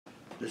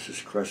This is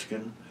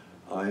Kreskin.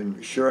 I'm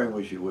sharing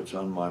with you what's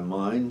on my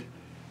mind,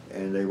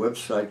 and a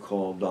website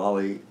called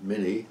Dall-E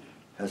Mini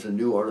has a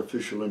new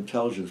artificial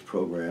intelligence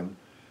program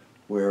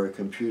where a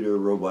computer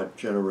robot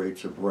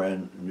generates a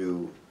brand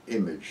new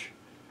image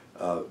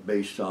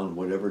based on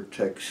whatever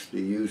text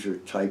the user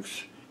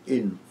types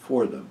in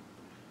for them.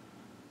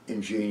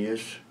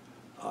 Ingenious,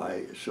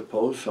 I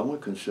suppose some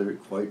would consider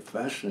it quite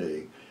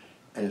fascinating,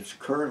 and it's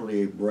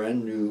currently a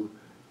brand new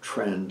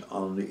trend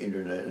on the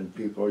internet, and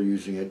people are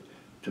using it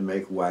to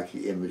make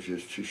wacky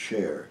images to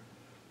share.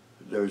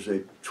 There's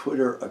a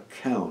Twitter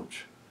account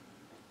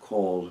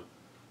called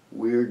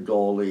Weird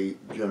Dall-E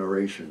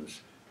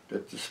Generations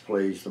that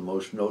displays the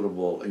most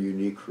notable and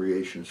unique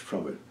creations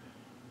from it.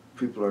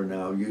 People are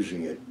now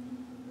using it,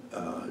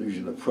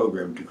 using the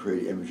program to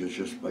create images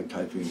just by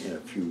typing in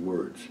a few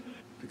words.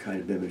 The kind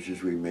of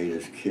images we made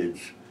as kids,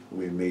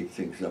 we made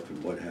things up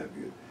and what have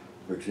you.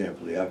 For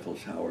example, the Eiffel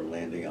Tower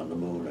landing on the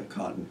moon, a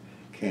cotton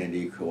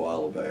candy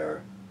koala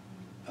bear,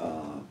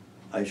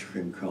 ice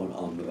cream cone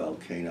on the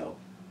volcano.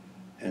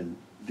 And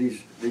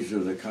these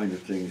are the kind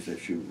of things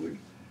that you would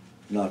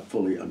not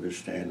fully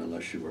understand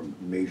unless you were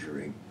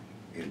majoring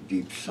in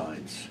deep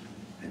science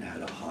and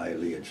had a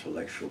highly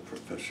intellectual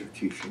professor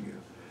teaching you.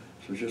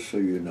 So just so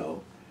you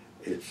know,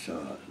 it's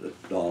the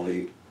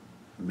Dall-E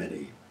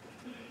Mini.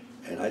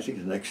 And I think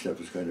the next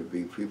step is going to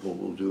be people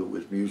will do it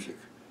with music.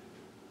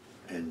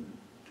 And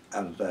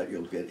out of that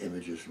you'll get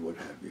images and what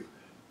have you.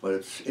 But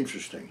it's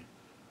interesting,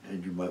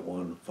 and you might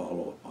want to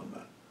follow up on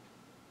that.